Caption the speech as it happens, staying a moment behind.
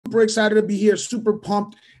super excited to be here, super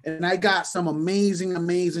pumped, and I got some amazing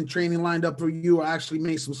training lined up for you. I actually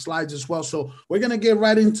made some slides as well. So we're going to get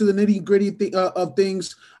right into the nitty-gritty of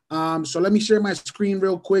things. So let me share my screen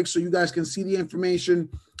real quick so you guys can see the information.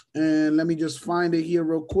 And let me just find it here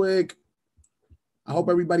real quick. I hope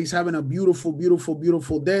everybody's having a beautiful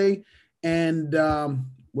day. And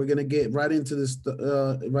we're going to get right into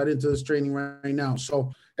this training right now.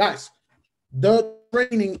 So guys, the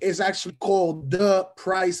training is actually called The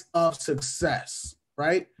Price of Success,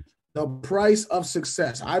 right? The price of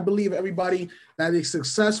success. I believe everybody that is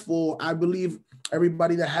successful, I believe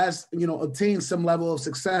everybody that has, attained some level of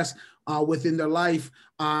success within their life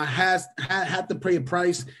has had to pay a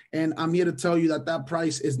price. And I'm here to tell you that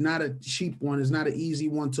price is not a cheap one. It's not an easy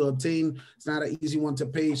one to obtain. It's not an easy one to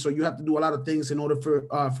pay. So you have to do a lot of things in order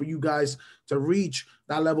for you guys to reach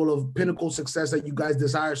that level of pinnacle success that you guys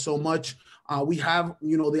desire so much. We have,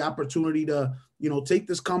 the opportunity to, take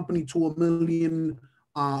this company to a million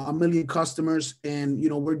customers. And,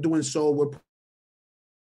 we're doing so. We're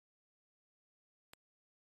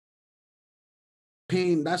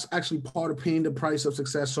paying, that's actually part of paying the price of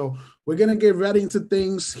success. So we're going to get right into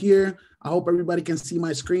things here. I hope everybody can see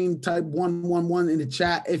my screen. Type 111 in the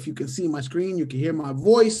chat. If you can see my screen, you can hear my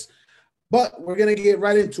voice, but we're going to get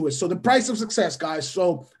right into it. So the price of success, guys.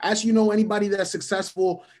 So as you know, anybody that's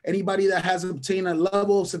successful, anybody that has obtained a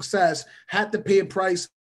level of success had to pay a price.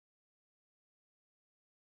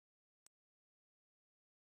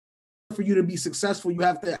 For you to be successful, you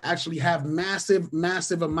have to actually have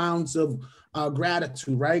massive amounts of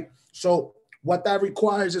gratitude, right? So what that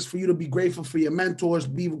requires is for you to be grateful for your mentors,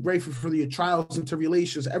 be grateful for your trials and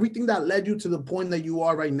tribulations, everything that led you to the point that you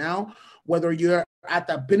are right now, whether you're at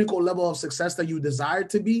that pinnacle level of success that you desire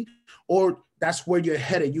to be, or that's where you're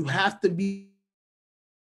headed. You have to be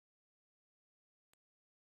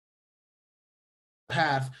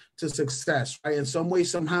path to success, right? In some way,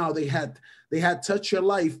 somehow they had touched your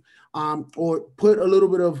life or put a little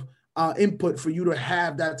bit of input for you to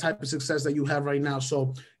have that type of success that you have right now.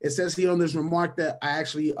 So it says here on this remark that I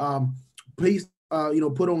actually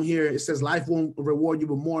put on here, it says life won't reward you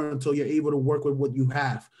more until you're able to work with what you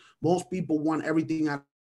have. Most people want everything out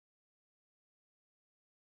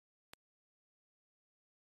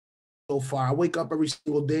so far. I wake up every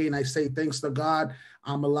single day and I say, thanks to God,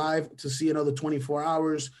 I'm alive to see another 24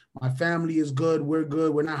 hours. My family is good. We're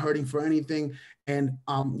good. We're not hurting for anything. And,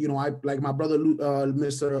 I, like my brother,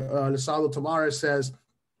 Mr. 𝗪𝗧𝗪𝗧 Tavares says,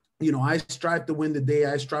 I strive to win the day.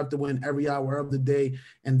 I strive to win every hour of the day.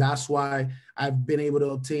 And that's why I've been able to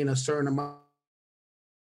obtain a certain amount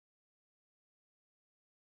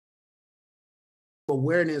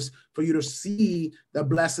awareness for you to see the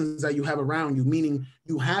blessings that you have around you, meaning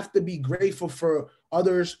you have to be grateful for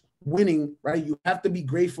others winning, right? You have to be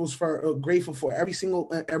grateful for every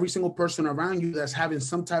single person around you that's having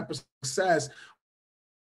some type of success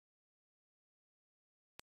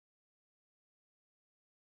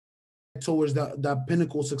towards the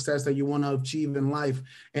pinnacle success that you want to achieve in life.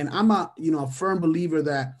 And I'm a firm believer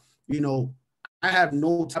that I have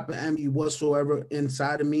no type of envy whatsoever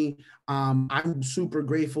inside of me. I'm super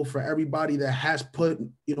grateful for everybody that has put,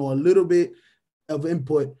 a little bit of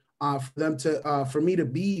input for them to, for me to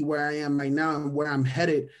be where I am right now and where I'm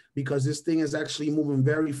headed, because this thing is actually moving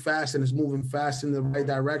very fast and it's moving fast in the right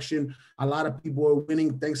direction. A lot of people are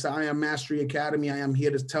winning thanks to I Am Mastery Academy. I am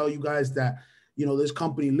here to tell you guys that, this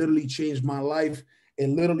company literally changed my life. It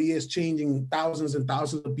literally is changing thousands and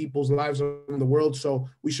thousands of people's lives around the world. So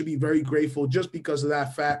we should be very grateful just because of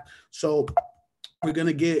that fact. So we're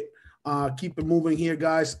going to keep it moving here,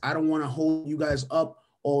 guys. I don't want to hold you guys up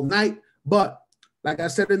all night, but like I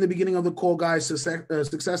said in the beginning of the call, guys,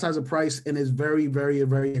 success has a price and is very, very,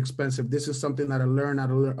 very expensive. This is something that I learned at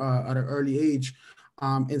an early age,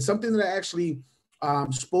 and something that I actually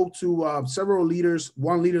spoke to several leaders.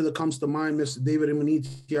 One leader that comes to mind, Mr. David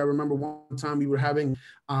Immuniti. I remember one time we were having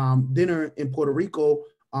dinner in Puerto Rico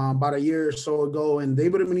about a year or so ago, and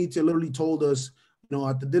David Immuniti literally told us,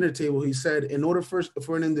 at the dinner table, he said, in order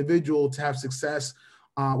for an individual to have success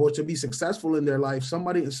or to be successful in their life,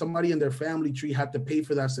 somebody in their family tree had to pay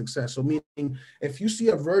for that success. So meaning, if you see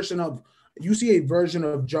a version of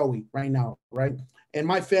Joey right now, right? In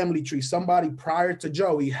my family tree, somebody prior to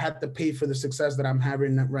Joey had to pay for the success that I'm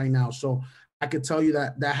having right now. So I could tell you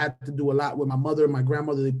that had to do a lot with my mother and my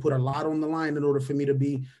grandmother. They put a lot on the line in order for me to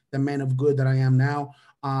be the man of good that I am now.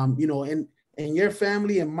 And in your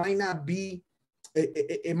family, it might not be,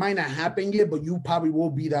 it might not happen yet, but you probably will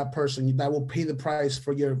be that person that will pay the price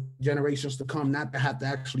for your generations to come, not to have to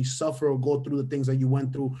actually suffer or go through the things that you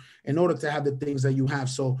went through in order to have the things that you have.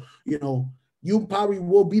 So, You probably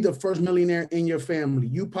will be the first millionaire in your family.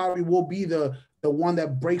 You probably will be the one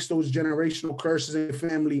that breaks those generational curses in your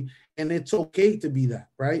family. And it's okay to be that,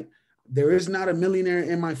 right? There is not a millionaire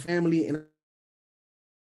in my family, and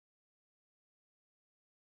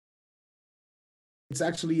it's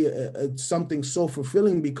actually something so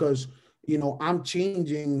fulfilling because, you know, I'm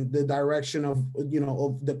changing the direction of, you know,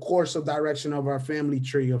 of the course of direction of our family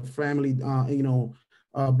tree, of family,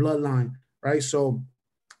 bloodline, right? So,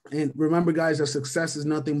 and remember, guys, that success is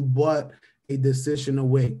nothing but a decision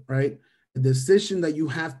away, right? A decision that you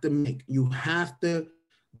have to make. You have to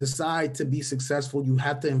decide to be successful. You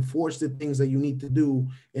have to enforce the things that you need to do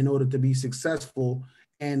in order to be successful.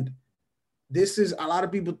 And this is, a lot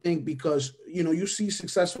of people think, because, you know, you see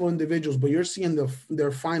successful individuals, but you're seeing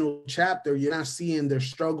their final chapter. You're not seeing their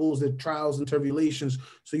struggles, their trials and tribulations.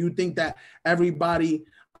 So you think that everybody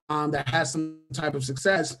that has some type of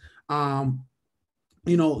success,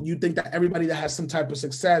 you know, you think that everybody that has some type of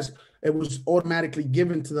success, it was automatically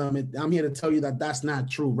given to them. I'm here to tell you that that's not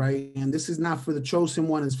true, right? And this is not for the chosen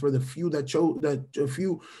one; it's for the few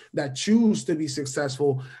that choose to be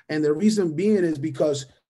successful. And the reason being is because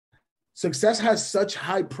success has such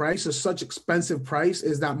high price, or such expensive price,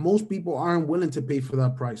 is that most people aren't willing to pay for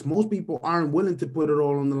that price. Most people aren't willing to put it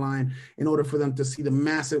all on the line in order for them to see the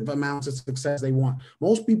massive amounts of success they want.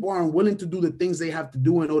 Most people aren't willing to do the things they have to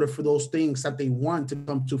do in order for those things that they want to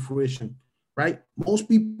come to fruition, right? Most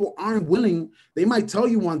people aren't willing. They might tell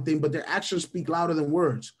you one thing, but their actions speak louder than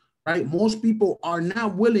words, right? Most people are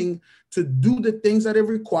not willing to do the things that it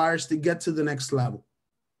requires to get to the next level.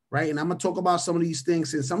 Right. And I'm going to talk about some of these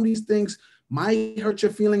things, and some of these things might hurt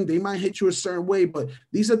your feeling. They might hit you a certain way, but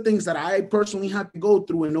these are things that I personally have to go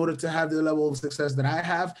through in order to have the level of success that I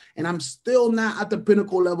have. And I'm still not at the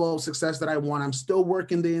pinnacle level of success that I want. I'm still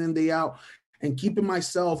working day in and day out and keeping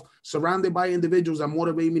myself surrounded by individuals that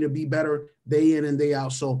motivate me to be better day in and day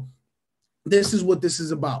out. So this is what this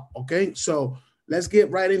is about. OK, so let's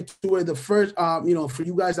get right into it. The first, you know, for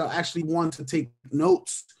you guys that actually want to take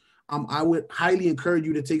notes, I would highly encourage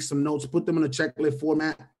you to take some notes, put them in a checklist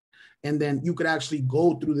format, and then you could actually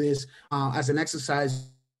go through this as an exercise.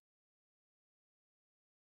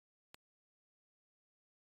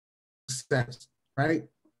 Success, right?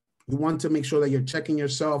 You want to make sure that you're checking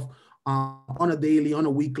yourself on a daily, on a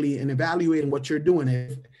weekly, and evaluating what you're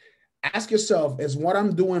doing. Ask yourself, is what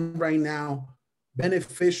I'm doing right now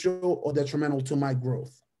beneficial or detrimental to my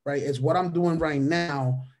growth? Right? Is what I'm doing right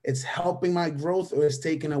now, it's helping my growth, or it's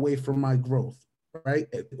taking away from my growth, right?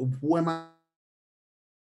 Who am I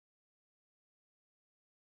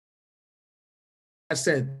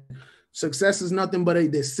said, success is nothing but a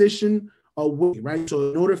decision away, right? So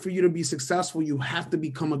in order for you to be successful, you have to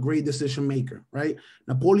become a great decision maker, right?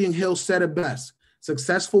 Napoleon Hill said it best.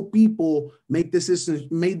 Successful people make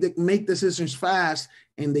decisions fast,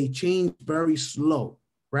 and they change very slow,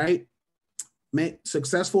 right?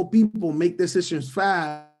 Successful people make decisions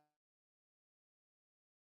fast.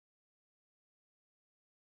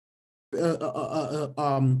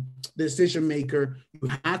 Decision maker, you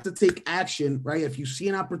have to take action, right? If you see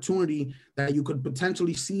an opportunity that you could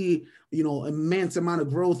potentially see, you know, immense amount of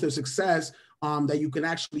growth or success that you can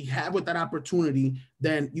actually have with that opportunity,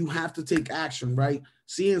 then you have to take action, right?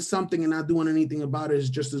 Seeing something and not doing anything about it is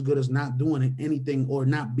just as good as not doing anything or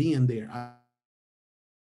not being there.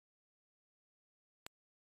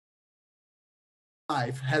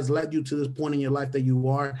 Life has led you to this point in your life that you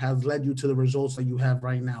are, has led you to the results that you have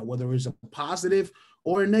right now, whether it's a positive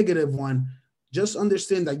or a negative one. Just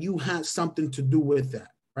understand that you had something to do with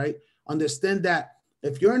that, right? Understand that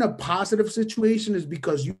if you're in a positive situation, it's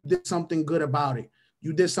because you did something good about it.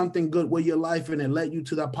 You did something good with your life, and it led you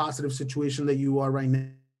to that positive situation that you are right now.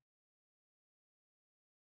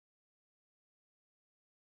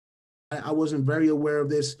 I wasn't very aware of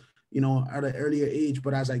this, you know, at an earlier age,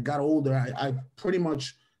 but as I got older, I pretty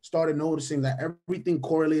much started noticing that everything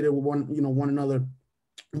correlated with one another,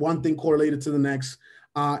 one thing correlated to the next.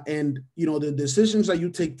 And, you know, the decisions that you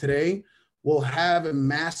take today will have a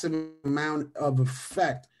massive amount of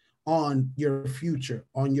effect on your future,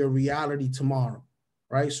 on your reality tomorrow,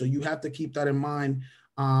 right? So you have to keep that in mind.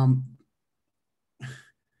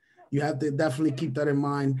 You have to definitely keep that in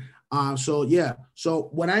mind. So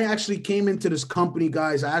when I actually came into this company,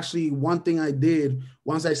 guys, one thing I did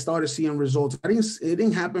once I started seeing results, it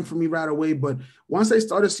didn't happen for me right away, but once I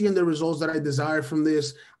started seeing the results that I desired from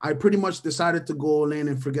this, I pretty much decided to go all in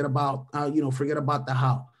and forget about the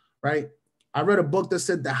how, right? I read a book that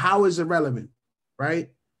said the how is irrelevant, right?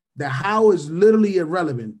 The how is literally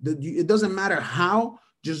irrelevant. It doesn't matter how,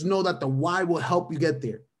 just know that the why will help you get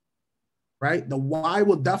there. Right? The why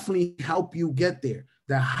will definitely help you get there.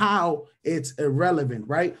 The how, it's irrelevant,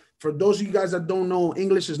 right? For those of you guys that don't know,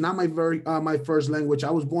 English is not my first language.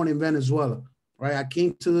 I was born in Venezuela, right? I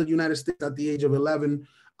came to the United States at the age of 11,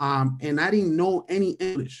 and I didn't know any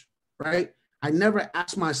English, right? I never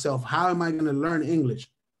asked myself, how am I going to learn English?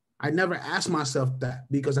 I never asked myself that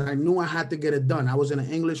because I knew I had to get it done. I was in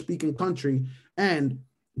an English-speaking country, and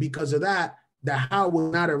because of that, the how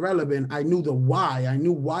was not irrelevant. I knew the why. I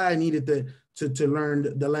knew why I needed to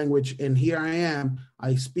learn the language, and here I am.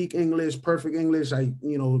 I speak English, perfect English. I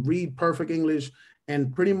read perfect English,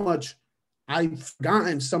 and pretty much I've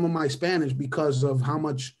forgotten some of my Spanish because of how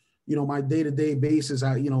much my day-to-day basis.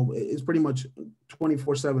 It's pretty much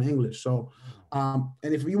 24/7 English. So.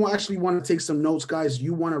 And if you actually want to take some notes, guys,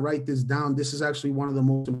 you want to write this down. This is actually one of the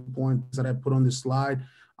most important that I put on this slide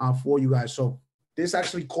for you guys. So this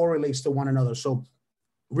actually correlates to one another. So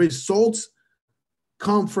results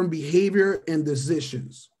come from behavior and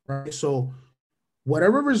decisions, right? So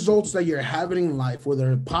whatever results that you're having in life,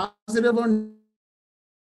 whether positive or not,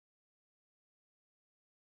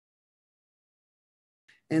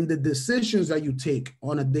 and the decisions that you take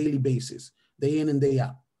on a daily basis, day in and day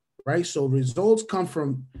out. Right? So results come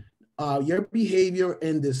from your behavior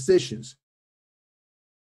and decisions.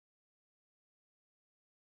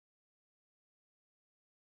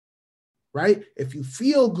 Right? If you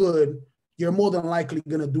feel good, you're more than likely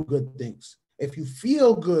going to do good things. If you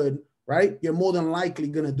feel good, right, you're more than likely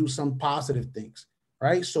going to do some positive things.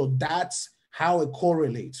 Right? So that's how it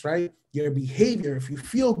correlates, right? Your behavior, if you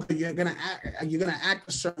feel good, you're going to act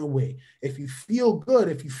a certain way. If you feel good,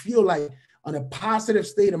 if you feel like on a positive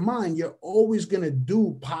state of mind, you're always going to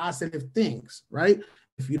do positive things, right?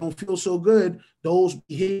 If you don't feel so good, those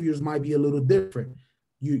behaviors might be a little different.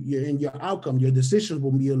 You're in your outcome, your decisions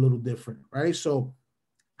will be a little different, right? So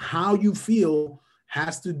how you feel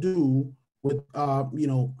has to do with,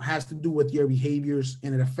 your behaviors,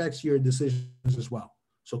 and it affects your decisions as well.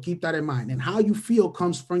 So keep that in mind. And how you feel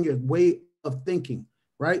comes from your way of thinking,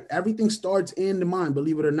 right? Everything starts in the mind,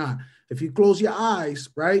 believe it or not. If you close your eyes,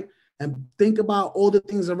 right, and think about all the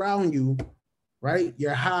things around you, right?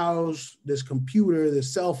 Your house, this computer, the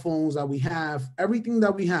cell phones that we have, everything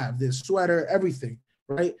that we have, this sweater, everything,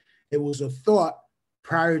 right? It was a thought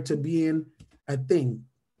prior to being a thing.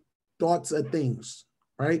 Thoughts are things,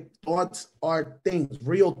 right? Thoughts are things,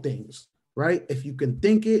 real things, right? If you can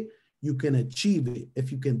think it, you can achieve it.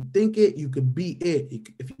 If you can think it, you can be it.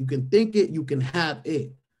 If you can think it, you can have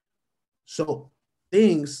it. So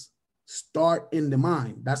things start in the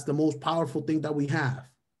mind. That's the most powerful thing that we have.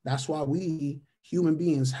 That's why we human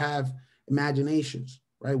beings have imaginations,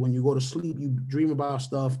 right? When you go to sleep, you dream about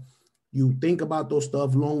stuff, you think about those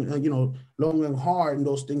stuff long and hard, and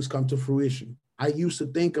those things come to fruition. I used to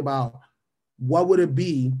think about what would it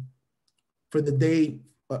be for the day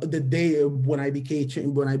when I became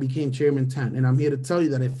Chairman 10, and I'm here to tell you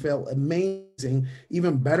that it felt amazing,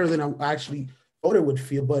 even better than I actually thought it would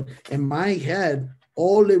feel. But in my head,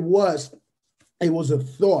 all it was a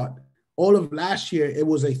thought. All of last year, it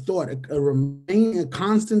was a thought, a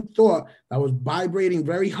constant thought that was vibrating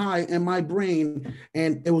very high in my brain,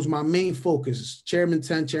 and it was my main focus. Chairman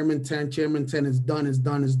 10, Chairman 10, Chairman 10 is done, is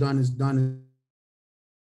done, is done, is done.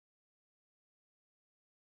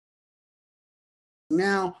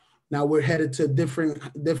 Now we're headed to different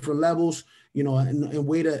levels, and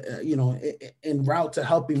way to, en route to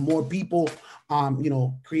helping more people,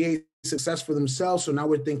 create success for themselves. So now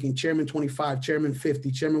we're thinking Chairman 25, Chairman 50,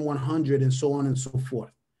 Chairman 100, and so on and so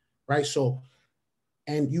forth, right? So,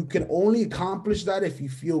 and you can only accomplish that if you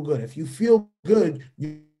feel good. If you feel good,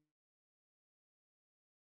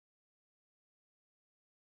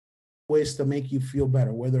 ways to make you feel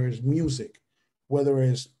better, whether it's music, whether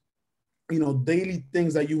it's daily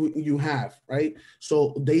things that you have, right?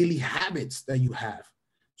 So daily habits that you have.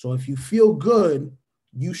 So if you feel good,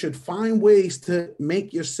 you should find ways to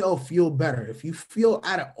make yourself feel better. If you feel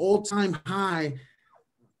at an all-time high,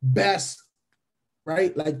 best,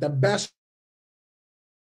 right? Like the best,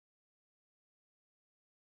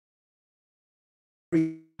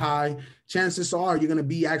 high, chances are you're going to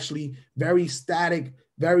be actually very static,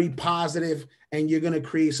 very positive, and you're going to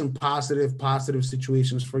create some positive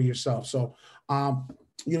situations for yourself. So,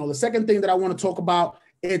 the second thing that I want to talk about,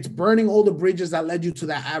 it's burning all the bridges that led you to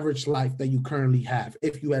that average life that you currently have.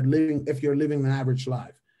 If you're living an average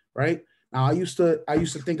life, right? Now, I used to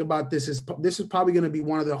think about this is probably going to be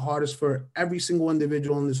one of the hardest for every single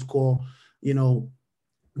individual on this call,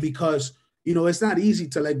 because, it's not easy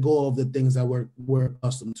to let go of the things that we're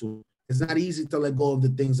accustomed to. It's not easy to let go of the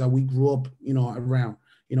things that we grew up, around.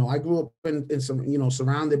 I grew up in some,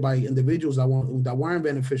 surrounded by individuals that weren't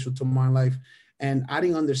beneficial to my life. And I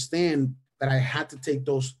didn't understand that I had to take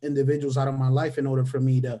those individuals out of my life in order for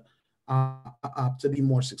me to be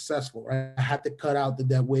more successful, right? I had to cut out the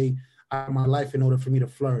dead weight out of my life in order for me to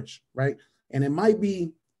flourish, right? And it might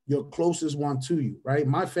be your closest one to you, right?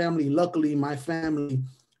 My family, luckily, my family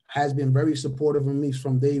has been very supportive of me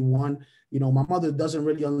from day one. You know, my mother doesn't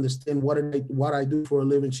really understand what I do for a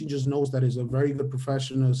living. She just knows that it's a very good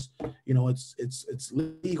profession. You know, it's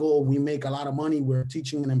legal. We make a lot of money. We're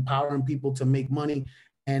teaching and empowering people to make money.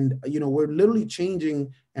 And, you know, we're literally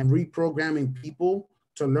changing and reprogramming people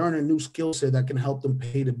to learn a new skill set that can help them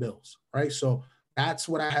pay the bills, right? So that's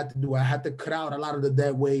what I had to do. I had to cut out a lot of the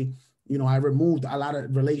dead weight. You know, I removed a lot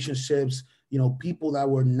of relationships, you know, people that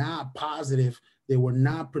were not positive. They were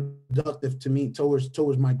not productive to me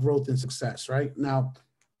towards my growth and success, right? Now,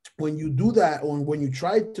 when you do that, or when you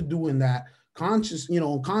try to doing that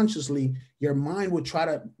unconsciously, your mind would try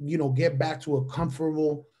to, you know, get back to a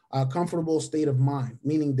comfortable state of mind,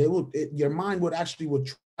 meaning your mind would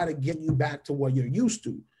try to get you back to what you're used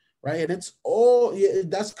to, right? And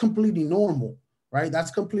that's completely normal, right?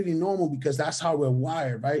 That's completely normal because that's how we're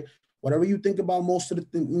wired, right? Whatever you think about most of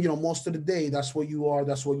the day, that's what you are,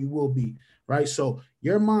 that's what you will be, right? So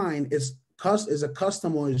your mind is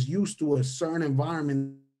accustomed or is used to a certain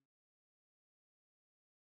environment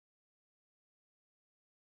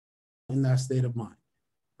in that state of mind,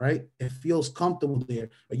 right? It feels comfortable there.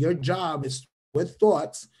 But your job is with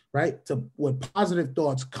thoughts, right? With positive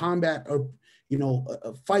thoughts, combat or, you know,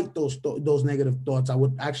 fight those negative thoughts. I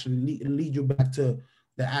would actually lead you back to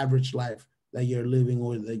the average life that you're living,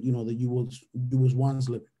 or that, you know, that you was once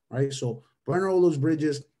living, right? So burn all those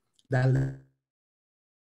bridges. That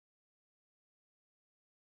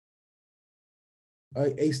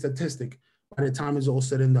a statistic by the time it's all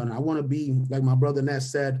said and done. I want to be, like my brother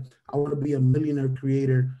Ness said, I want to be a millionaire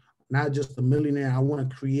creator, not just a millionaire. I want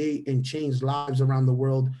to create and change lives around the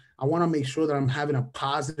world. I want to make sure that I'm having a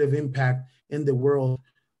positive impact in the world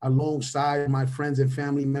alongside my friends and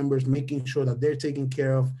family members, making sure that they're taken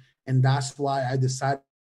care of. And that's why I decided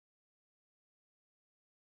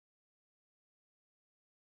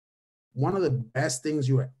one of the best things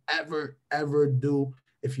you will ever do,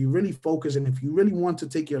 if you really focus and if you really want to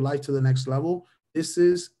take your life to the next level, this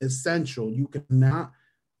is essential. You cannot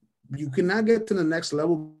get to the next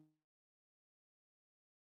level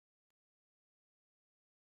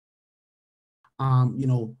you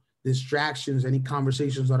know, distractions, any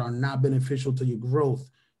conversations that are not beneficial to your growth,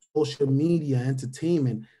 social media,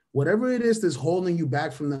 entertainment, whatever it is that's holding you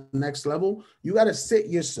back from the next level. You got to sit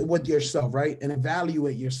with yourself, right? And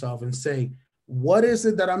evaluate yourself and say, what is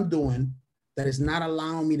it that I'm doing that is not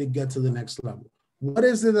allowing me to get to the next level? What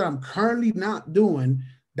is it that I'm currently not doing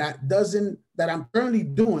that doesn't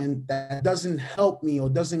help me or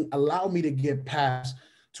doesn't allow me to get past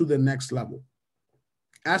to the next level?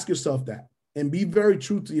 Ask yourself that and be very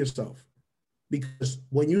true to yourself. Because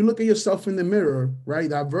when you look at yourself in the mirror, right,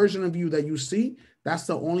 that version of you that you see, that's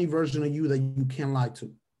the only version of you that you can't lie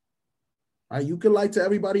to. Right? You can lie to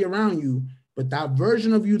everybody around you, but that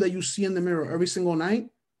version of you that you see in the mirror every single night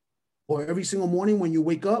or every single morning when you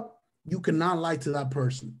wake up, you cannot lie to that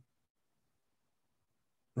person.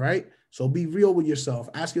 Right? So be real with yourself.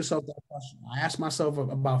 Ask yourself that question. I asked myself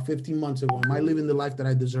about 15 months ago, am I living the life that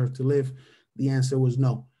I deserve to live? The answer was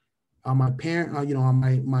no. My parent,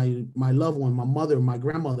 my loved one, my mother, my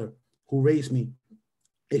grandmother who raised me,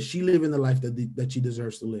 is she living the life that she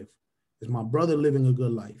deserves to live? Is my brother living a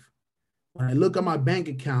good life? When I look at my bank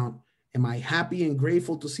account, am I happy and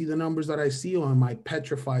grateful to see the numbers that I see, or am I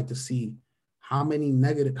petrified to see how many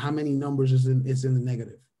numbers is in the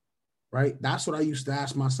negative? Right? That's what I used to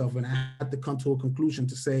ask myself, and I had to come to a conclusion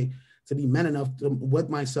to be man enough with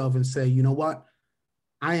myself and say, you know what?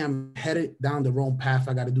 I am headed down the wrong path.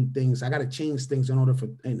 I got to do things. I got to change things in order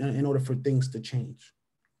for things to change,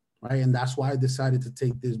 right? And that's why I decided to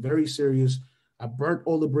take this very serious. I burnt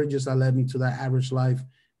all the bridges that led me to that average life,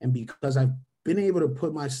 and because I've been able to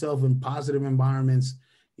put myself in positive environments,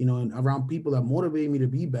 you know, and around people that motivate me to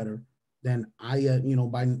be better, then I, you know,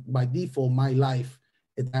 by default, my life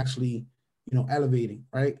is actually, you know, elevating,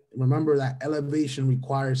 right? Remember that elevation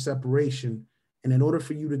requires separation. And in order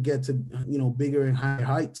for you to get to, you know, bigger and higher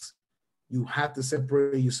heights, you have to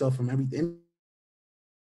separate yourself from everything.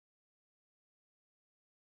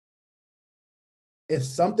 If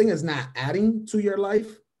something is not adding to your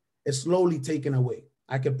life, it's slowly taken away.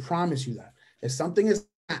 I can promise you that. If something is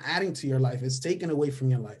not adding to your life, it's taken away from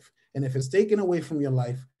your life. And if it's taken away from your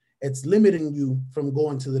life, it's limiting you from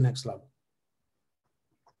going to the next level.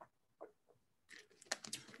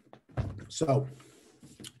 So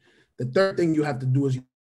the third thing you have to do is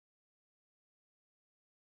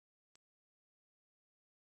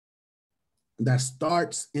that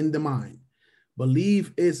starts in the mind.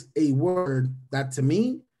 Believe is a word that to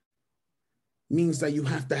me means that you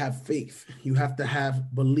have to have faith. You have to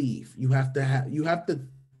have belief. You have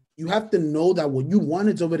to know that what you want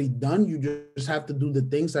is already done. You just have to do the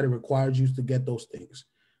things that it requires you to get those things,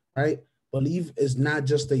 right? Belief is not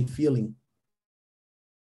just a feeling.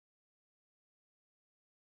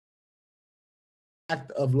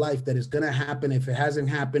 Act of life that is going to happen. If it hasn't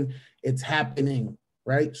happened, it's happening,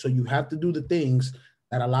 right? So you have to do the things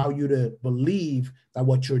that allow you to believe that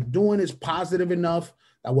what you're doing is positive enough,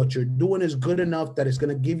 that what you're doing is good enough, that it's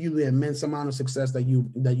going to give you the immense amount of success that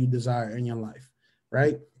you desire in your life,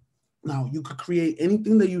 right? Now, you could create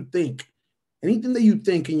anything that you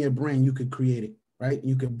think in your brain, you could create it, right?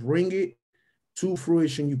 You could bring it to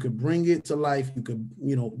fruition. You could bring it to life. You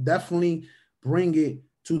could, definitely bring it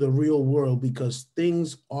to the real world, because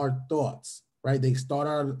things are thoughts, right? They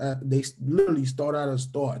literally start out as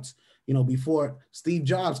thoughts. Before Steve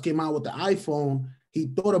Jobs came out with the iPhone, he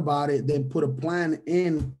thought about it, then put a plan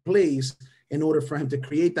in place in order for him to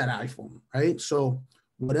create that iPhone, right? So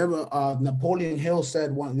whatever Napoleon Hill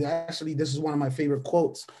said, actually, this is one of my favorite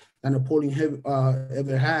quotes that Napoleon Hill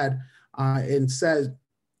ever had, and says,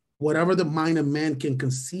 whatever the mind of man can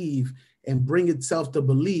conceive and bring itself to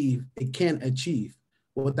believe, it can achieve.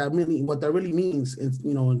 What that really means is,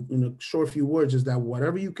 in a short few words, is that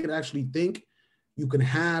whatever you can actually think, you can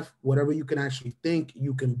have. Whatever you can actually think,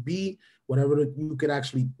 you can be. Whatever you can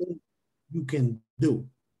actually think, you can do,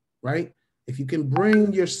 right? If you can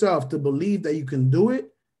bring yourself to believe that you can do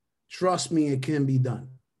it, trust me, it can be done,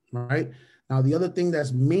 right? Now, the other thing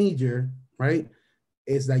that's major, right,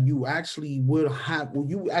 is that you actually would have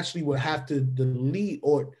to delete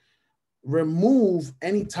or remove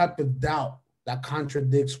any type of doubt that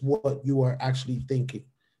contradicts what you are actually thinking,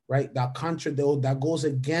 right? That goes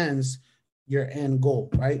against your end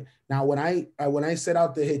goal, right? Now, when I set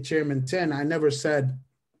out to hit Chairman 10, I never said,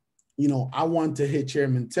 I want to hit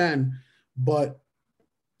Chairman 10, but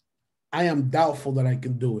I am doubtful that I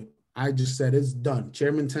can do it. I just said it's done.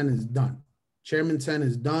 Chairman 10 is done. Chairman 10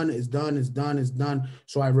 is done, is done, is done, is done.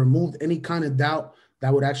 So I removed any kind of doubt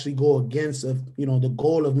that would actually go against the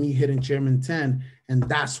goal of me hitting Chairman 10. And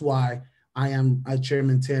that's why I am at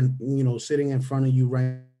Chairman 10, sitting in front of you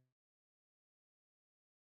right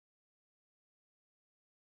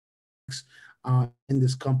in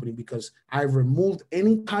this company, because I've removed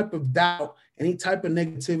any type of doubt, any type of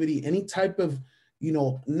negativity, any type of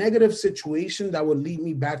negative situation that would lead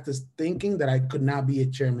me back to thinking that I could not be a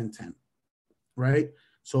Chairman 10, right?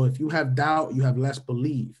 So if you have doubt, you have less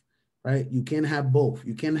belief, right? You can't have both.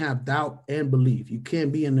 You can't have doubt and belief. You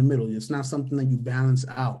can't be in the middle. It's not something that you balance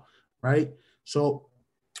out, right? So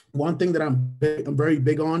one thing that I'm very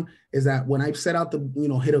big on is that when I set out to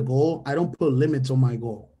hit a goal, I don't put limits on my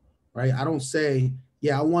goal, right? I don't say,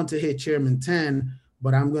 yeah, I want to hit Chairman 10,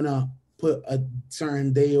 but I'm gonna put a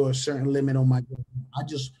certain day or a certain limit on my goal. I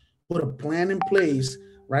just put a plan in place,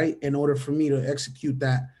 right, in order for me to execute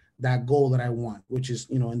that goal that I want, which is,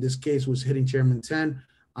 in this case was hitting Chairman 10.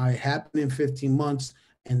 I happened in 15 months.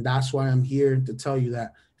 And that's why I'm here to tell you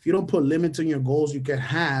that if you don't put limits on your goals, you can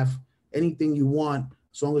have anything you want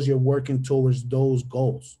as long as you're working towards those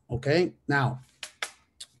goals. Okay. Now,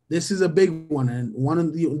 this is a big one, and one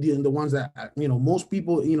of the ones that most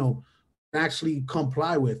people actually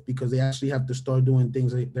comply with, because they actually have to start doing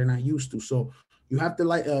things that they're not used to. So you have to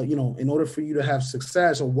in order for you to have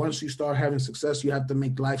success, or once you start having success, you have to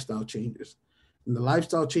make lifestyle changes. And the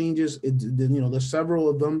lifestyle changes, there's several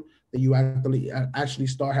of them that you actually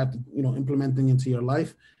start implementing into your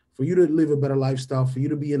life for you to live a better lifestyle, for you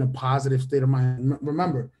to be in a positive state of mind.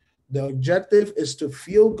 Remember, the objective is to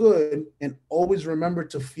feel good, and always remember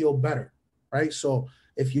to feel better, right? So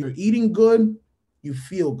if you're eating good, you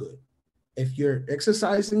feel good. If you're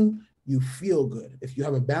exercising, you feel good. If you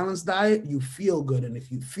have a balanced diet, you feel good. And if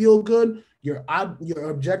you feel good, your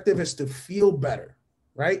objective is to feel better,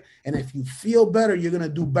 right? And if you feel better, you're going to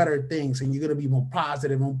do better things, and you're going to be more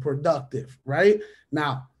positive and productive, right?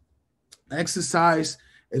 Now, exercise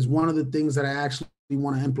is one of the things that I actually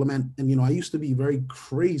want to implement. And, I used to be very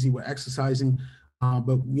crazy with exercising,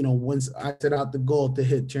 but, once I set out the goal to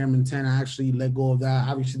hit Chairman 10, I actually let go of that.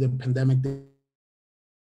 Obviously, the pandemic thing,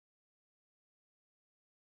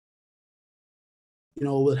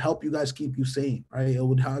 would help you guys keep you sane, right? It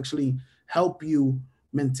would actually help you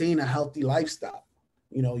maintain a healthy lifestyle.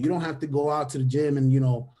 You don't have to go out to the gym and,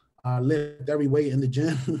 lift every weight in the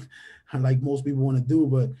gym like most people want to do.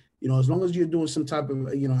 But, as long as you're doing some type of,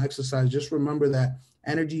 exercise, just remember that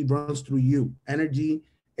energy runs through you. Energy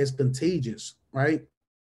is contagious, right?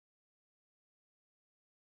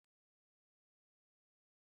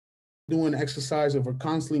 doing exercise, if we're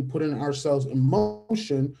constantly putting ourselves in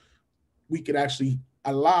motion, we could actually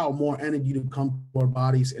allow more energy to come to our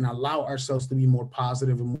bodies and allow ourselves to be more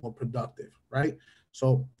positive and more productive, right?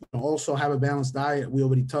 So also have a balanced diet. We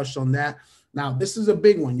already touched on that. Now, this is a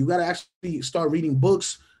big one. You got to actually start reading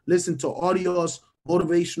books, listen to audios,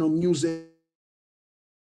 motivational music.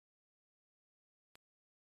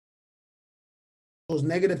 Those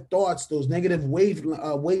negative thoughts, those negative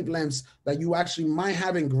wavelengths that you actually might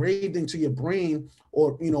have engraved into your brain,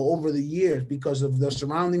 or over the years, because of the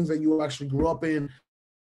surroundings that you actually grew up in.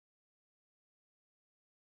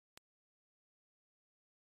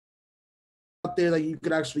 Out there that you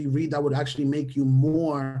could actually read that would actually make you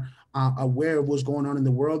more aware of what's going on in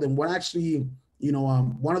the world. And what actually,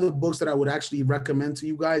 one of the books that I would actually recommend to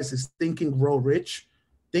you guys is Think and Grow Rich.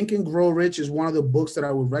 Think and Grow Rich is one of the books that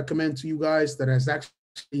I would recommend to you guys that is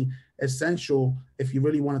actually essential if you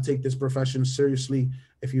really want to take this profession seriously,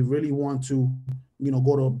 if you really want to,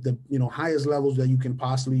 go to the, highest levels that you can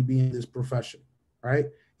possibly be in this profession, right?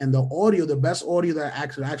 And the audio, the best audio that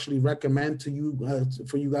I actually recommend to you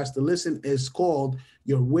for you guys to listen is called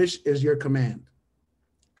Your Wish is Your Command.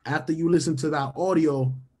 After you listen to that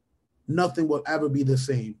audio, nothing will ever be the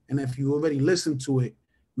same. And if you already listened to it,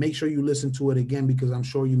 make sure you listen to it again, because I'm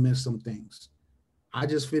sure you missed some things. I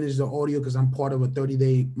just finished the audio because I'm part of a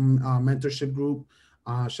 30-day mentorship group.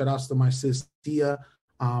 Shout outs to my sis Tia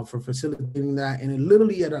for facilitating that. And it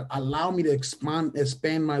literally allowed me to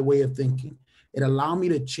expand my way of thinking. It allowed me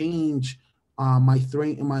to change my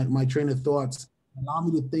train of thoughts. It allowed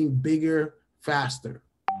me to think bigger, faster,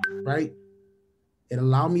 right? It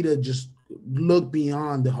allowed me to just look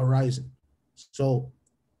beyond the horizon. So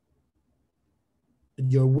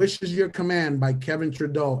Your Wish is Your Command by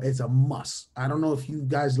𝐂𝐇𝐀 is a must. I don't know if you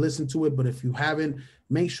guys listen to it, but if you haven't,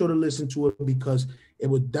 make sure to listen to it, because it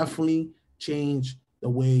would definitely change the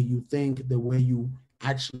way you think, the way you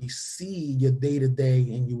actually see your day-to-day,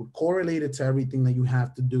 and you would correlate it to everything that you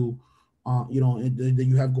have to do, that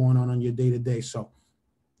you have going on your day-to-day. So,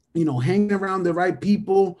 hanging around the right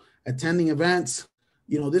people, attending events,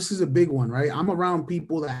 this is a big one, right? I'm around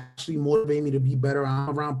people that actually motivate me to be better. I'm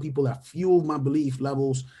around people that fuel my belief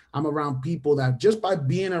levels. I'm around people that just by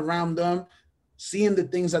being around them, seeing the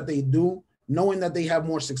things that they do, knowing that they have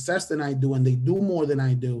more success than I do and they do more than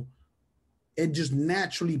I do, it just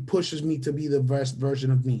naturally pushes me to be the best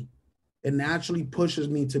version of me. It naturally pushes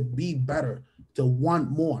me to be better, to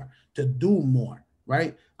want more, to do more,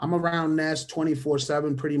 right? I'm around Ness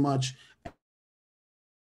 24/7 pretty much.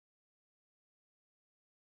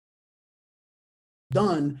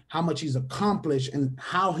 Done, how much he's accomplished, and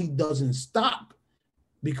how he doesn't stop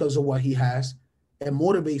because of what he has. It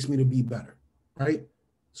motivates me to be better, right?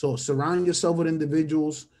 So surround yourself with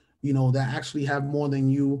individuals, that actually have more than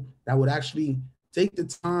you, that would actually take the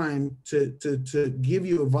time to give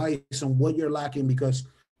you advice on what you're lacking. Because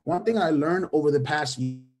one thing I learned over the past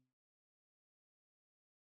year,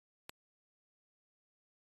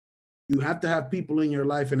 you have to have people in your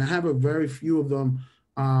life, and I have a very few of them.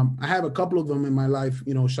 I have a couple of them in my life.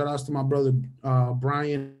 Shout outs to my brother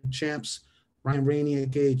Brian Rainey,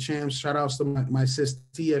 aka Champs. Shout outs to my sister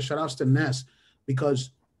Tia. Shout outs to Ness,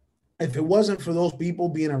 because if it wasn't for those people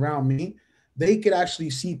being around me, they could actually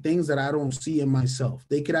see things that I don't see in myself.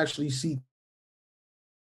 They could actually see,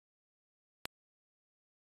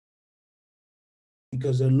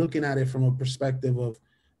 because they're looking at it from a perspective of,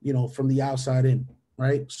 from the outside in,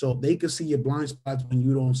 right? So they can see your blind spots when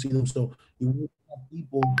you don't see them. So you have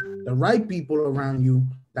people, the right people around you,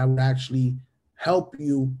 that would actually help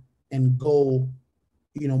you and go,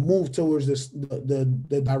 move towards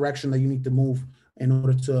the direction that you need to move in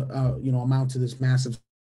order to, amount to this massive.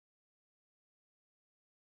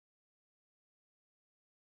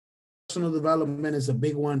 Personal development is a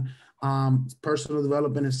big one. Personal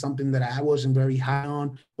development is something that I wasn't very high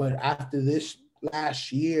on, but after this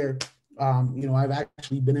last year, I've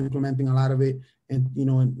actually been implementing a lot of it, and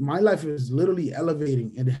and my life is literally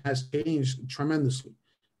elevating. It has changed tremendously,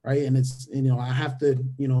 right? And it's I have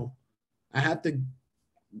to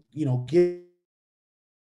give,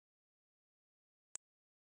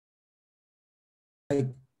 like,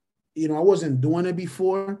 I wasn't doing it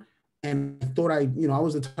before. And I thought I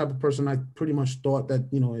was the type of person, I pretty much thought that,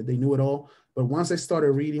 they knew it all. But once I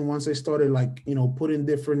started reading, once I started putting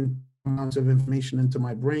different amounts of information into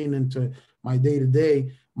my brain, into my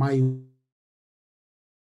day-to-day, my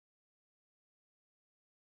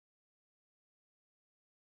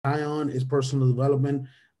eye on is personal development,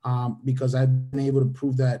 because I've been able to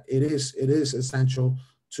prove that it is essential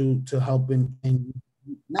to helping, and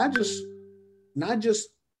not just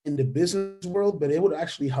in the business world, but it would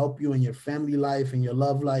actually help you in your family life and your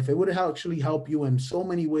love life. It would actually help you in so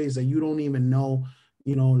many ways that you don't even know,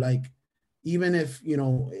 like even if,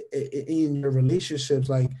 in your relationships,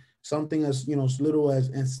 like something as, as little as,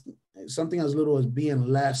 and something as little as being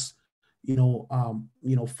less,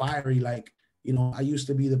 fiery. Like, I used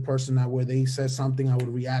to be the person that where they said something, I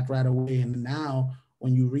would react right away. And now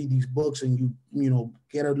when you read these books and you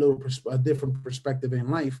get a different perspective in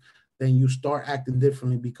life, then you start acting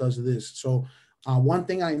differently because of this. So one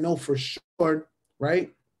thing I know for sure,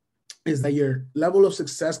 right, is that your level of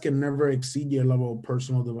success can never exceed your level of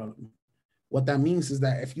personal development. What that means is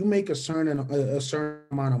that if you make a certain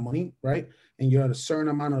amount of money, right, and you're at a certain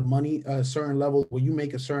amount of money, a certain level where you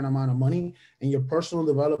make a certain amount of money, and your personal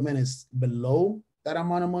development is below that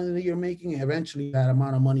amount of money that you're making, eventually that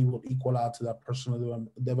amount of money will equal out to that personal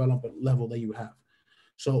development level that you have.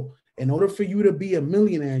 So in order for you to be a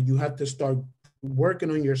millionaire, you have to start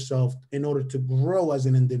working on yourself in order to grow as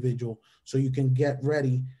an individual, so you can get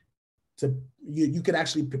ready to, you could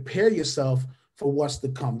actually prepare yourself for what's to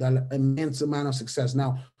come, that immense amount of success.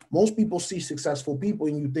 Now, most people see successful people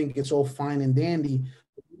and you think it's all fine and dandy.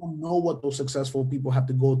 You don't know what those successful people have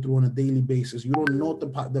to go through on a daily basis. You don't know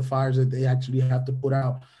the fires that they actually have to put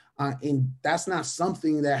out. And that's not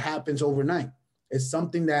something that happens overnight. It's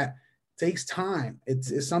something that takes time.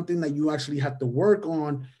 It's something that you actually have to work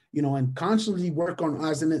on, and constantly work on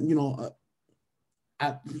as in,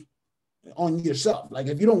 on yourself. Like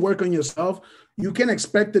if you don't work on yourself, you can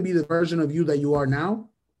expect to be the version of you that you are now.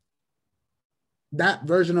 That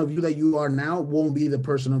version of you that you are now won't be the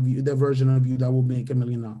version of you that will make $1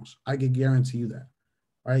 million. I can guarantee you that,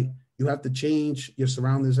 right? You have to change. Your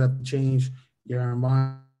surroundings have to change. Your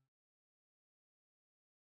environment.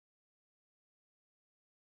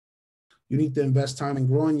 You need to invest time in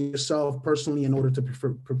growing yourself personally in order to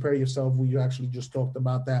prepare yourself. We actually just talked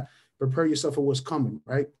about that. Prepare yourself for what's coming,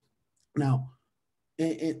 right? Now,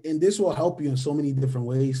 and this will help you in so many different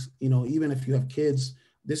ways. Even if you have kids,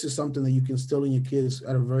 this is something that you can instill in your kids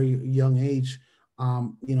at a very young age,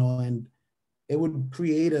 and it would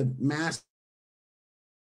create a mass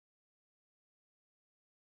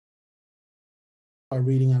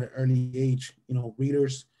reading at an early age.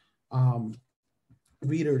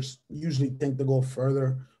 Readers usually think to go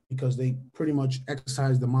further because they pretty much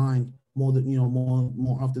exercise the mind more than,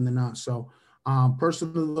 more often than not. So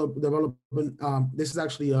personal development, this is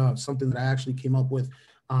actually something that I actually came up with.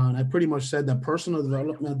 And I pretty much said that personal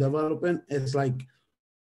development is like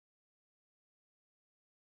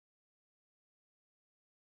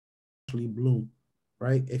bloom,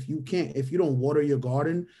 right? If you don't water your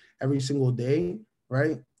garden every single day,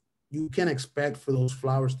 right, you can expect for those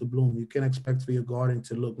flowers to bloom. You can expect for your garden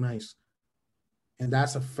to look nice. And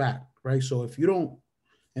that's a fact, right? So if you don't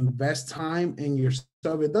invest time in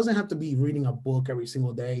yourself, it doesn't have to be reading a book every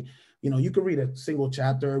single day. You can read a single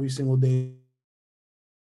chapter every single day.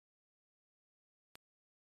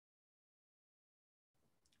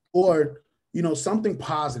 Or, something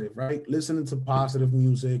positive, right? Listening to positive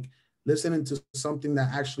music, listening to something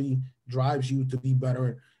that actually drives you to be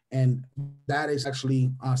better. And that is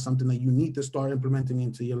actually something that you need to start implementing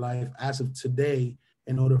into your life as of today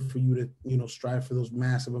in order for you to, strive for those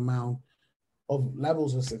massive amount of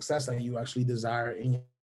levels of success that you actually desire in your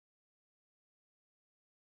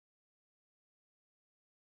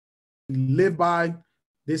live by.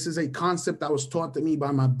 This is a concept that was taught to me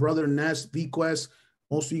by my brother Ness VQuest.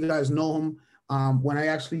 Most of you guys know him. When I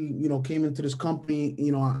actually, came into this company,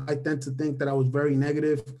 I tend to think that I was very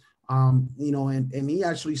negative. And he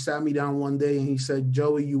actually sat me down one day and he said,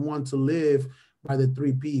 Joey, you want to live by the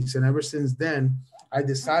 3 Ps. And ever since then, I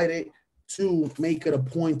decided to make it a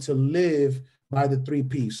point to live by the 3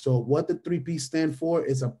 Ps. So what the 3 Ps stand for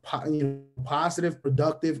is positive,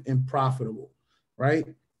 productive, and profitable, right?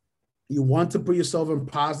 You want to put yourself in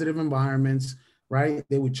positive environments, right?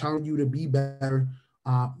 They would challenge you to be better,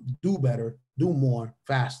 do more,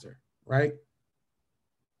 faster, right?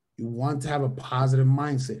 You want to have a positive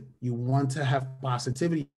mindset. You want to have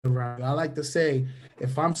positivity around you. I like to say,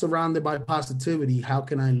 if I'm surrounded by positivity, how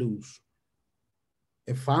can I lose?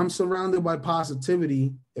 If I'm surrounded by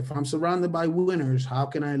positivity, if I'm surrounded by winners, how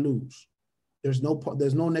can I lose? There's no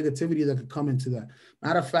negativity that could come into that.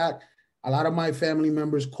 Matter of fact, a lot of my family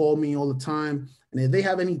members call me all the time, and if they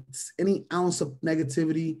have any ounce of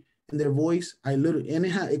negativity in their voice,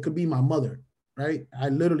 it could be my mother, right?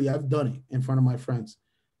 I've done it in front of my friends.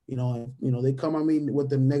 They come at me with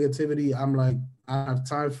the negativity. I'm like, I have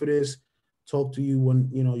time for this. Talk to you when,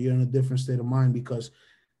 you're in a different state of mind, because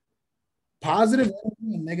positive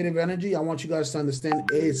energy and negative energy, I want you guys to understand,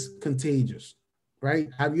 is contagious. right?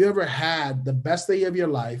 Have you ever had the best day of your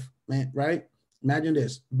life, man, right? Imagine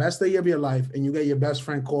this, best day of your life, and you get your best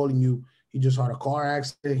friend calling you. He just had a car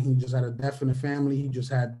accident. He just had a death in the family. He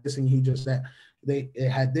just had this, and he just that. They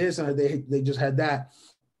had this, and they just had that.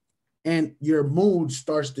 And your mood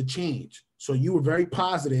starts to change. So you were very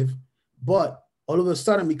positive, but all of a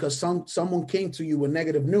sudden, because someone came to you with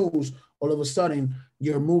negative news, all of a sudden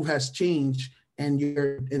your mood has changed, and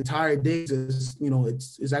your entire day is,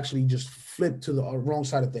 it's actually just flipped to the wrong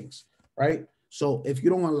side of things, right? So if you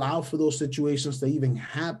don't allow for those situations to even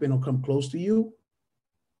happen or come close to you,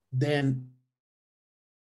 then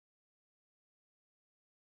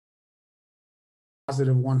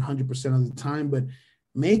positive 100% of the time, but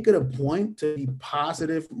make it a point to be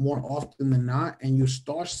positive more often than not, and you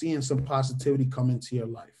start seeing some positivity come into your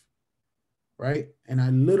life, right? And I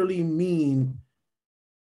literally mean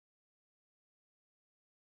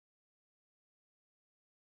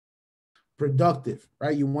productive,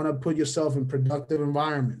 right? You want to put yourself in productive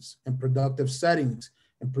environments and productive settings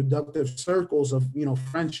and productive circles of,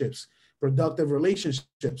 friendships, productive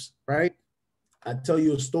relationships, right? I tell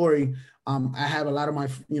you a story. I have a lot of my,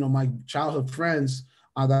 my childhood friends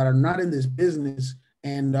that are not in this business.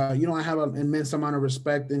 And, I have an immense amount of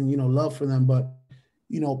respect and, love for them. But,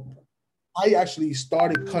 I actually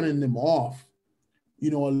started cutting them off, a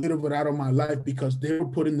little bit out of my life, because they were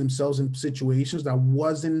putting themselves in situations that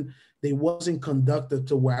wasn't conducive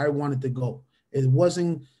to where I wanted to go.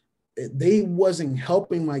 They wasn't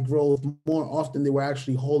helping my growth. More often, they were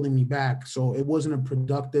actually holding me back. So it wasn't a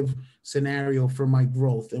productive scenario for my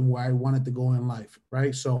growth and where I wanted to go in life,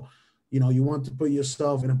 right? So, you want to put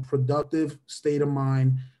yourself in a productive state of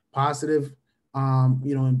mind, positive,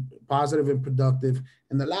 and positive and productive.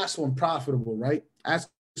 And the last one, profitable, right? Ask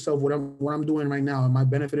yourself what I'm doing right now. Am I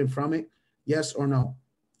benefiting from it? Yes or no,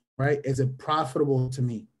 right? Is it profitable to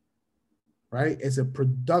me, right? Is it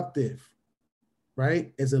productive?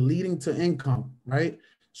 Right? Is it leading to income, right?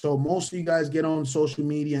 So most of you guys get on social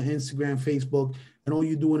media, Instagram, Facebook, and all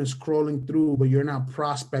you're doing is scrolling through, but you're not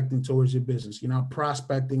prospecting towards your business. You're not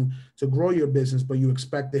prospecting to grow your business, but you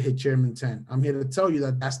expect to hit Chairman 10. I'm here to tell you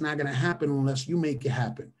that that's not going to happen unless you make it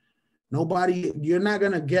happen. You're not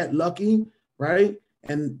going to get lucky, right?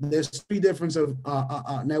 And there's three different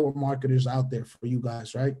network marketers out there for you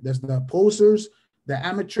guys, right? There's the posters, the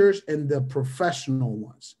amateurs, and the professional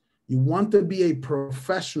ones. You want to be a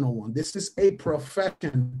professional one. This is a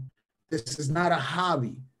profession. This is not a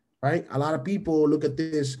hobby, right? A lot of people look at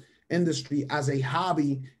this industry as a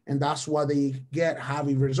hobby, and that's why they get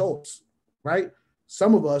hobby results, right?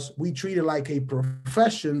 Some of us, we treat it like a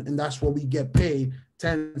profession, and that's what we get paid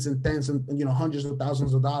tens and hundreds of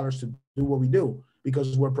thousands of dollars to do what we do,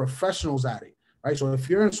 because we're professionals at it, right? So if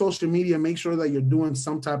you're in social media, make sure that you're doing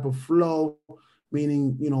some type of flow,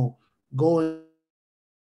 meaning, going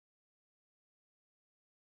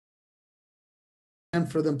and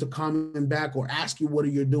for them to comment back or ask you what are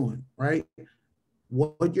you doing, right?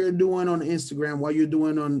 What you're doing on Instagram, what you're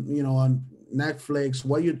doing on, on Netflix,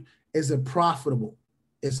 is it profitable?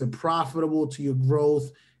 Is it profitable to your growth?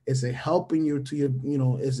 Is it helping you to your,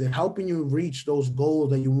 is it helping you reach those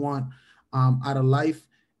goals that you want out of life?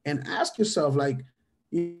 And ask yourself, like,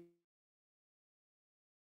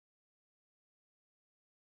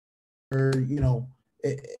 whoever,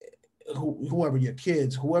 your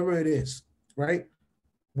kids, whoever it is, right?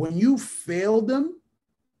 When you fail them,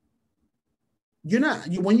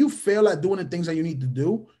 when you fail at doing the things that you need to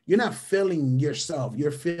do, you're not failing yourself.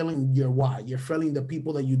 You're failing your why. You're failing the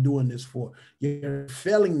people that you're doing this for. You're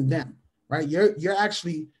failing them, right?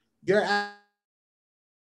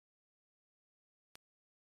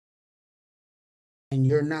 And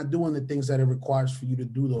you're not doing the things that it requires for you to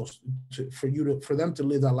do those, for them to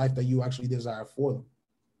live that life that you actually desire for them.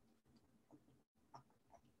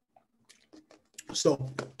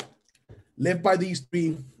 So live by these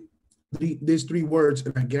three words,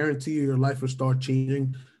 and I guarantee you your life will start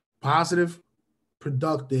changing. Positive,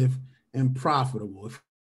 productive, and profitable.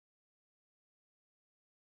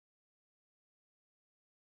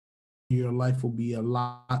 Your life will be a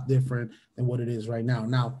lot different than what it is right now.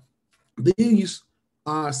 Now, these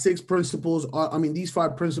these 5 principles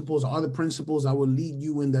are the principles that will lead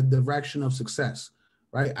you in the direction of success,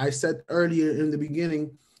 right? I said earlier in the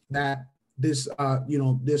beginning that this,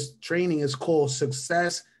 this training is called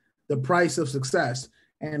Success, the Price of Success.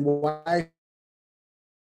 And why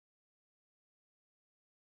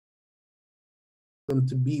them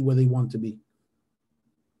to be where they want to be,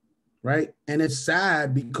 right? And it's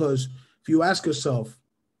sad because if you ask yourself,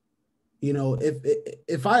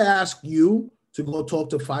 if I ask you to go talk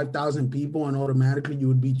to 5,000 people and automatically you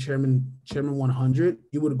would be chairman 100,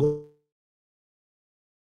 you would go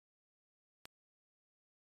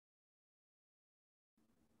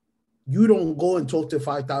You don't go and talk to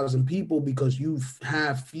 5,000 people because you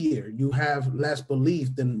have fear. You have less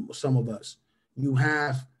belief than some of us. You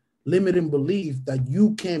have limiting belief that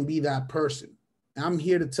you can be that person. I'm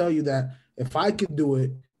here to tell you that if I could do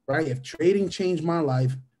it, right? If trading changed my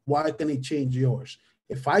life, why can it change yours?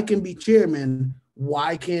 If I can be chairman,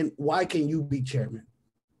 why can you be chairman?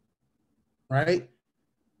 Right?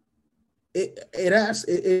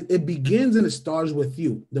 It begins and it starts with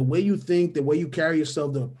you. The way you think, the way you carry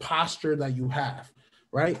yourself, the posture that you have,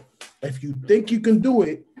 right? If you think you can do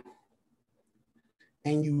it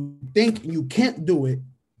and you think you can't do it,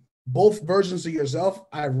 both versions of yourself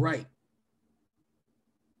are right.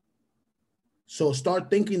 So start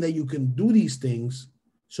thinking that you can do these things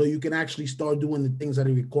so you can actually start doing the things that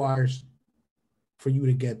it requires for you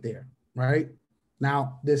to get there, right?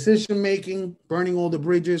 Now, decision making, burning all the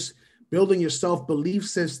bridges, building your self-belief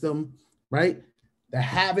system, right? The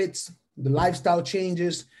habits, the lifestyle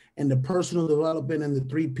changes, and the personal development and the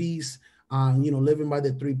 3 Ps, living by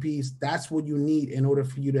the 3 Ps. That's what you need in order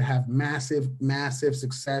for you to have massive, massive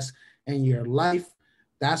success in your life.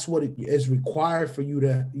 That's what it is required for you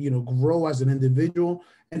to, grow as an individual.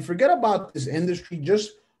 And forget about this industry.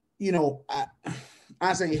 Just,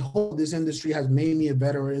 as a whole, this industry has made me a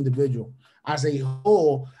better individual. As a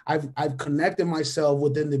whole, I've connected myself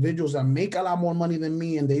with individuals that make a lot more money than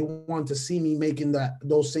me, and they want to see me making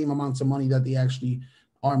those same amounts of money that they actually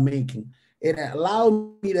are making. It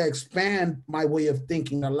allowed me to expand my way of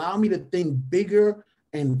thinking, allow me to think bigger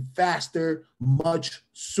and faster, much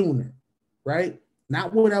sooner, right?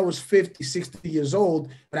 Not when I was 50, 60 years old,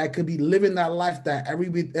 but I could be living that life that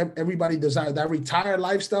everybody desires, that retired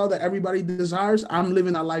lifestyle that everybody desires. I'm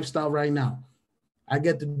living that lifestyle right now. I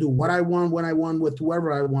get to do what I want, when I want, with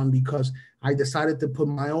whoever I want, because I decided to put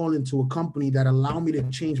my own into a company that allowed me to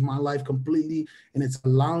change my life completely. And it's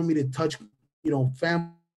allowing me to touch,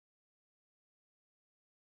 family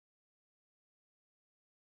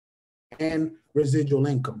and residual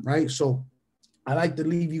income, right? So I like to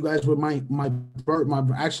leave you guys with my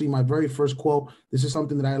very first quote. This is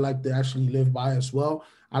something that I like to actually live by as well.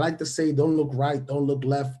 I like to say, don't look right, don't look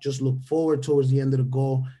left, just look forward towards the end of the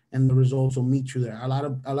goal, and the results will meet you there. A lot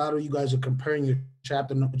of you guys are comparing your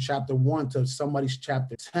chapter 1 to somebody's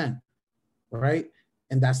chapter 10, right?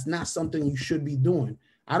 And that's not something you should be doing.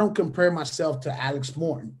 I don't compare myself to Alex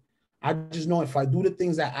Morton. I just know if I do the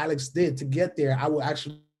things that Alex did to get there, I will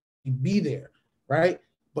actually be there, right?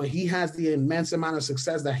 But he has the immense amount of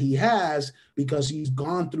success that he has because he's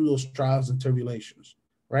gone through those trials and tribulations,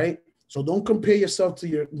 right? So don't compare yourself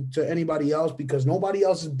to anybody else, because nobody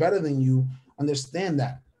else is better than you. Understand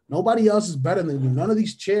that. Nobody else is better than you. None of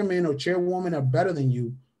these chairmen or chairwomen are better than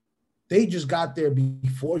you. They just got there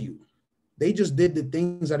before you. They just did the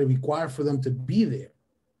things that are required for them to be there,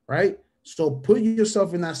 right? So put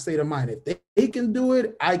yourself in that state of mind. If they can do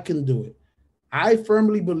it, I can do it. I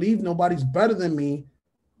firmly believe nobody's better than me,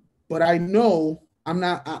 but I know I'm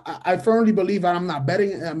not. I firmly believe I'm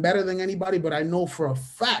better than anybody, but I know for a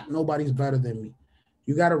fact nobody's better than me.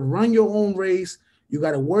 You got to run your own race. You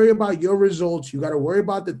got to worry about your results. You got to worry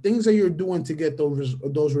about the things that you're doing to get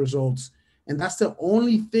those results. And that's the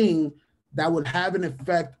only thing that would have an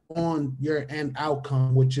effect on your end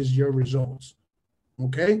outcome, which is your results.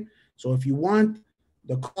 Okay? So if you want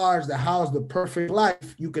the cars, the house, the perfect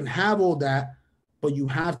life, you can have all that, but you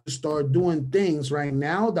have to start doing things right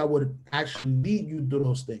now that would actually lead you to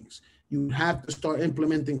those things. You have to start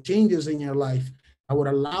implementing changes in your life that would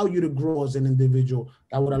allow you to grow as an individual,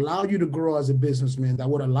 that would allow you to grow as a businessman, that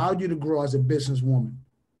would allow you to grow as a businesswoman,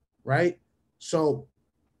 right? So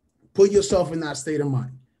put yourself in that state of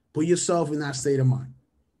mind. Put yourself in that state of mind.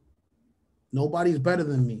 Nobody's better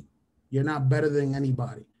than me. You're not better than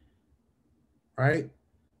anybody, right?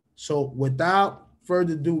 So without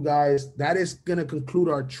further ado, guys, that is going to conclude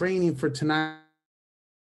our training for tonight.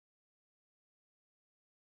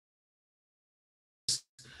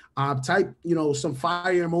 Type, some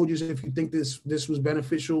fire emojis if you think this was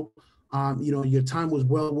beneficial. Your time was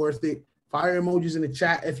well worth it. Fire emojis in the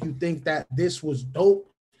chat if you think that this was dope.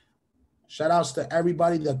 Shout outs to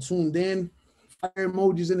everybody that tuned in. Fire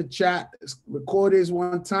emojis in the chat. Let's record this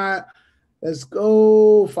one time. Let's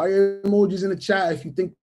go. Fire emojis in the chat if you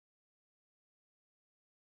think.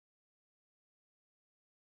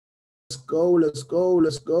 Let's go, let's go,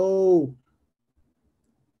 let's go.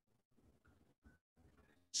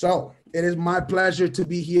 So it is my pleasure to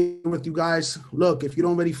be here with you guys. Look, if you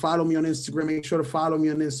don't already follow me on Instagram, make sure to follow me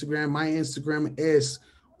on Instagram. My Instagram is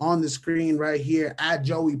on the screen right here at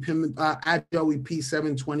Joey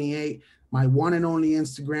P728, my one and only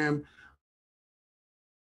Instagram.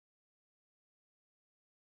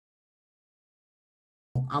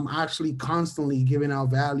 I'm actually constantly giving out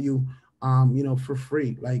value, you know, for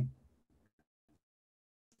free. Like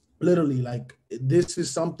literally, like this is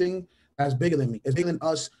something that's bigger than me. It's bigger than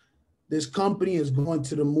us. This company is going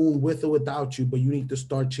to the moon with or without you, but you need to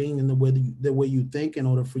start changing the way you think in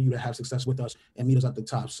order for you to have success with us and meet us at the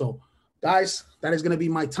top. So, guys, that is going to be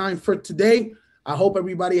my time for today. I hope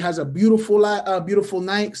everybody has a beautiful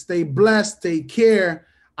night. Stay blessed. Take care.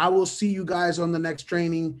 I will see you guys on the next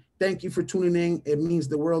training. Thank you for tuning in. It means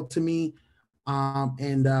the world to me.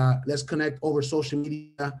 And let's connect over social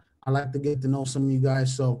media. I like to get to know some of you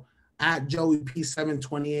guys. So at Joey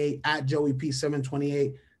P728, at Joey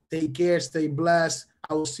P728. Take care. Stay blessed.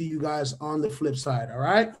 I will see you guys on the flip side. All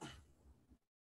right.